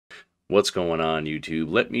What's going on,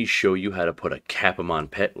 YouTube? Let me show you how to put a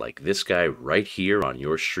Kappamon pet like this guy right here on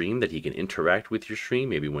your stream that he can interact with your stream,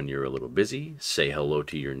 maybe when you're a little busy. Say hello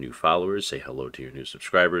to your new followers, say hello to your new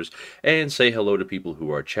subscribers, and say hello to people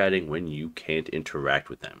who are chatting when you can't interact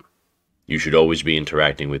with them. You should always be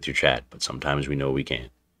interacting with your chat, but sometimes we know we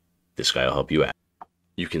can't. This guy will help you out.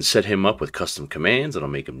 You can set him up with custom commands that'll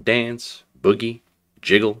make him dance, boogie,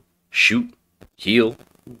 jiggle, shoot, heal,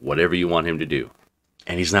 whatever you want him to do.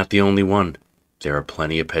 And he's not the only one. There are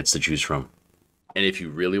plenty of pets to choose from. And if you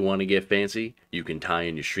really want to get fancy, you can tie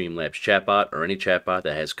in your Streamlabs chatbot or any chatbot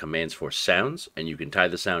that has commands for sounds, and you can tie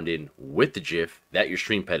the sound in with the GIF that your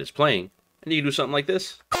stream pet is playing, and you can do something like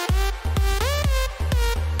this.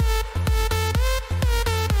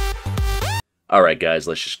 Alright guys,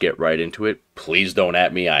 let's just get right into it. Please don't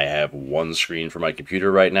at me. I have one screen for my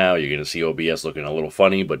computer right now. You're going to see OBS looking a little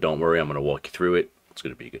funny, but don't worry, I'm going to walk you through it. It's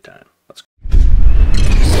going to be a good time. Let's go.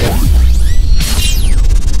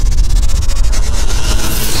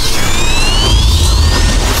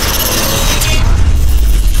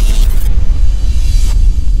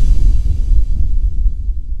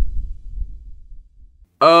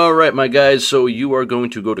 Alright my guys, so you are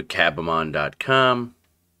going to go to Kappamon.com,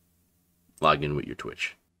 log in with your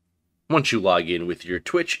Twitch. Once you log in with your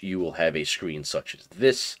Twitch, you will have a screen such as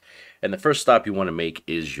this, and the first stop you want to make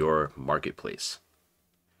is your marketplace.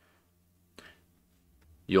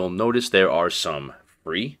 You'll notice there are some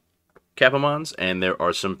free Kappamons and there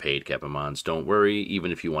are some paid Kappamons. Don't worry,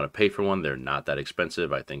 even if you want to pay for one, they're not that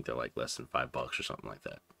expensive. I think they're like less than $5 or something like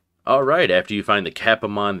that. Alright, after you find the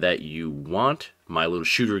Kappamon that you want, my little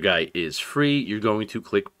shooter guy is free, you're going to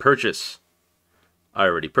click purchase. I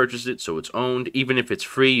already purchased it, so it's owned. Even if it's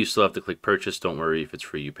free, you still have to click purchase. Don't worry, if it's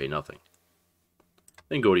free, you pay nothing.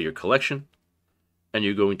 Then go to your collection, and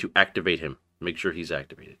you're going to activate him. Make sure he's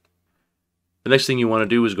activated. The next thing you want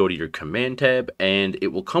to do is go to your command tab, and it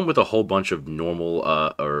will come with a whole bunch of normal,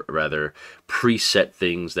 or rather, preset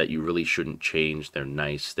things that you really shouldn't change. They're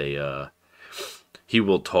nice. He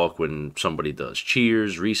will talk when somebody does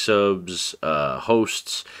cheers, resubs,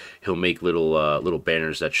 hosts. He'll make little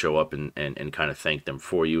banners that show up and kind of thank them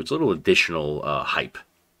for you. It's a little additional hype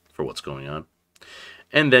for what's going on.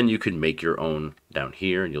 And then you can make your own down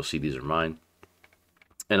here, and you'll see these are mine.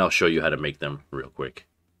 And I'll show you how to make them real quick.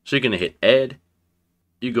 So you're going to hit add.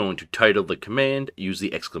 You're going to title the command. Use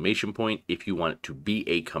the exclamation point if you want it to be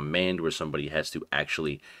a command where somebody has to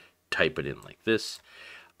actually type it in like this.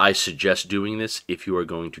 I suggest doing this if you are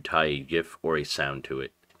going to tie a GIF or a sound to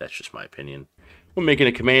it. That's just my opinion. When making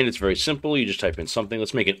a command, it's very simple. You just type in something.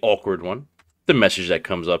 Let's make an awkward one. The message that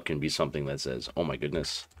comes up can be something that says, "Oh my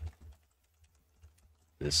goodness,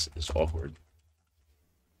 this is awkward."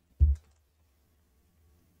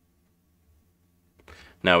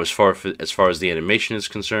 Now, as far as the animation is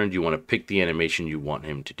concerned, you want to pick the animation you want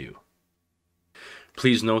him to do.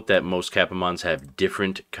 Please note that most Kappamons have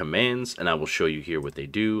different commands, and I will show you here what they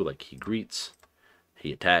do. Like he greets,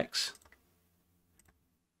 he attacks,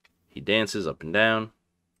 he dances up and down.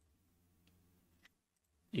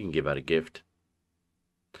 You can give out a gift.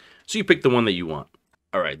 So you pick the one that you want.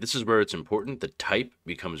 Alright, this is where it's important. The type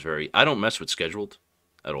becomes very... I don't mess with scheduled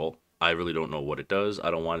at all. I really don't know what it does. I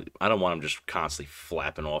don't want him just constantly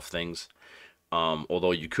flapping off things.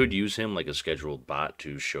 Although you could use him like a scheduled bot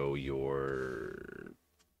to show your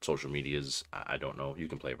social medias. I don't know. You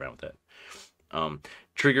can play around with that.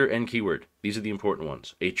 Trigger and keyword. These are the important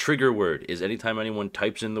ones. A trigger word is anytime anyone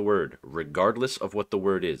types in the word, regardless of what the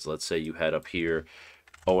word is. Let's say you had up here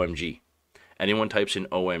OMG. Anyone types in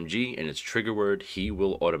OMG and its trigger word, he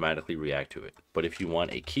will automatically react to it. But if you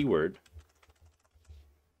want a keyword,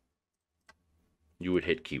 you would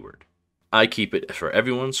hit keyword. I keep it for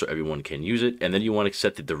everyone so everyone can use it, and then you want to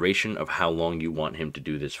set the duration of how long you want him to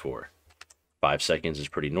do this for. 5 seconds is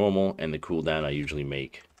pretty normal, and the cooldown I usually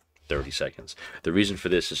make 30 seconds. The reason for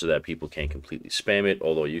this is so that people can't completely spam it,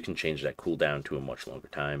 although you can change that cooldown to a much longer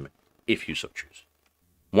time if you so choose.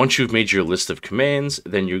 Once you've made your list of commands,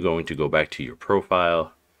 then you're going to go back to your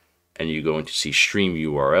profile, and you're going to see stream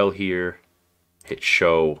URL here, hit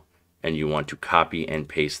show, and you want to copy and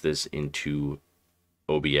paste this into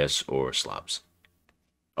OBS or SLOBS.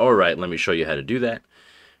 Alright, let me show you how to do that.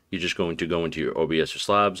 You're just going to go into your OBS or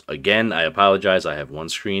SLOBS. Again, I apologize, I have one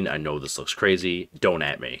screen. I know this looks crazy. Don't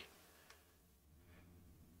at me.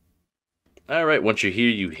 Alright, once you're here,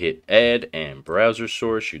 you hit add and browser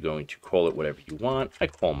source. You're going to call it whatever you want. I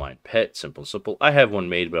call mine pet, simple. I have one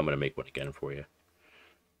made, but I'm going to make one again for you.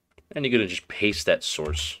 And you're going to just paste that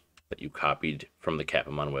source that you copied from the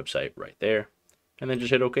Kappamon website right there. And then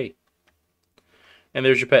just hit OK. And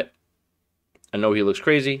there's your pet. I know he looks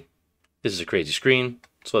crazy. This is a crazy screen.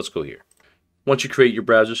 So let's go here. Once you create your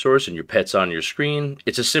browser source and your pet's on your screen,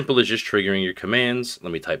 it's as simple as just triggering your commands.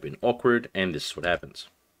 Let me type in awkward, and this is what happens.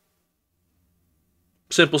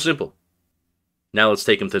 Simple, simple. Now let's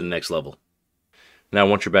take them to the next level. Now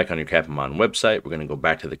once you're back on your Kappamon website, we're going to go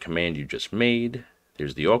back to the command you just made.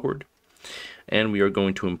 There's the awkward. And we are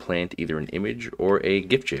going to implant either an image or a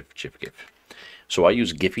GIF. So I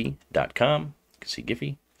use Giphy.com. You can see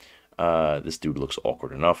Giphy. This dude looks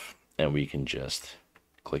awkward enough, and we can just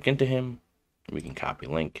click into him. We can copy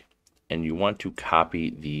link, and you want to copy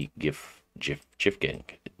the GIF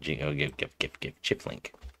link.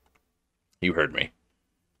 You heard me.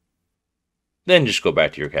 Then just go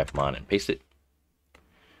back to your Kappamon and paste it,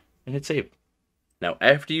 and hit save. Now,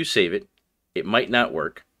 after you save it, it might not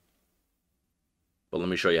work, but let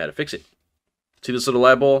me show you how to fix it. See this little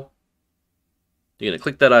eyeball? You're gonna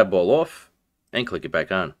click that eyeball off and click it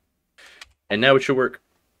back on, and now it should work.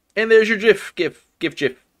 And there's your Jiffy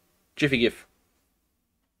GIF.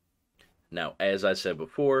 Now, as I said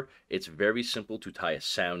before, it's very simple to tie a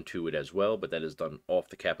sound to it as well, but that is done off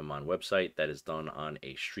the Kappamon website. That is done on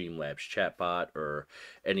a SLOBS chatbot or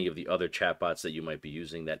any of the other chatbots that you might be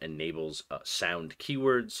using that enables sound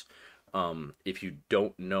keywords. If you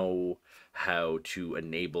don't know how to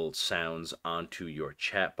enable sounds onto your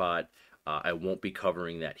chatbot, I won't be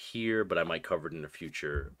covering that here, but I might cover it in a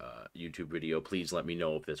future YouTube video. Please let me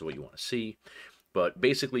know if that's what you want to see. But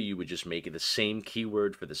basically, you would just make it the same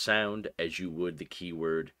keyword for the sound as you would the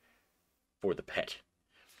keyword for the pet.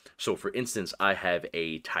 So, for instance, I have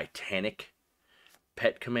a Titanic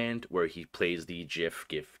pet command where he plays the GIF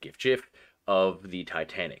of the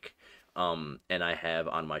Titanic. And I have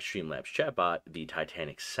on my Streamlabs chatbot the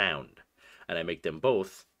Titanic sound. And I make them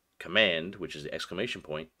both command, which is the exclamation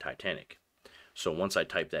point, Titanic. So once I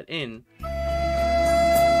type that in,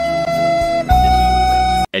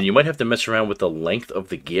 and you might have to mess around with the length of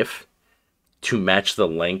the GIF to match the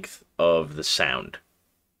length of the sound.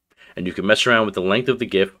 And you can mess around with the length of the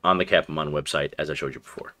GIF on the Kappamon website, as I showed you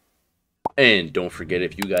before. And don't forget,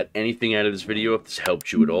 if you got anything out of this video, if this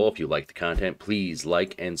helped you at all, if you like the content, please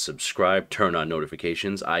like and subscribe, turn on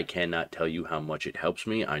notifications. I cannot tell you how much it helps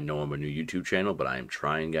me. I know I'm a new YouTube channel, but I am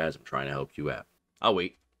trying, guys. I'm trying to help you out. I'll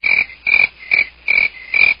wait.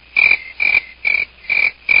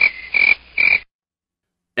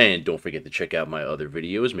 And don't forget to check out my other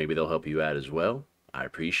videos. Maybe they'll help you out as well. I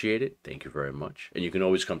appreciate it. Thank you very much. And you can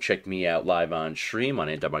always come check me out live on stream on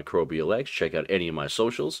Antimicrobial X. Check out any of my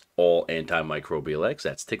socials, all Antimicrobial X.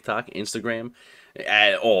 That's TikTok, Instagram,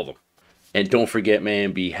 all of them. And don't forget,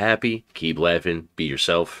 man, be happy, keep laughing, be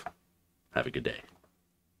yourself. Have a good day.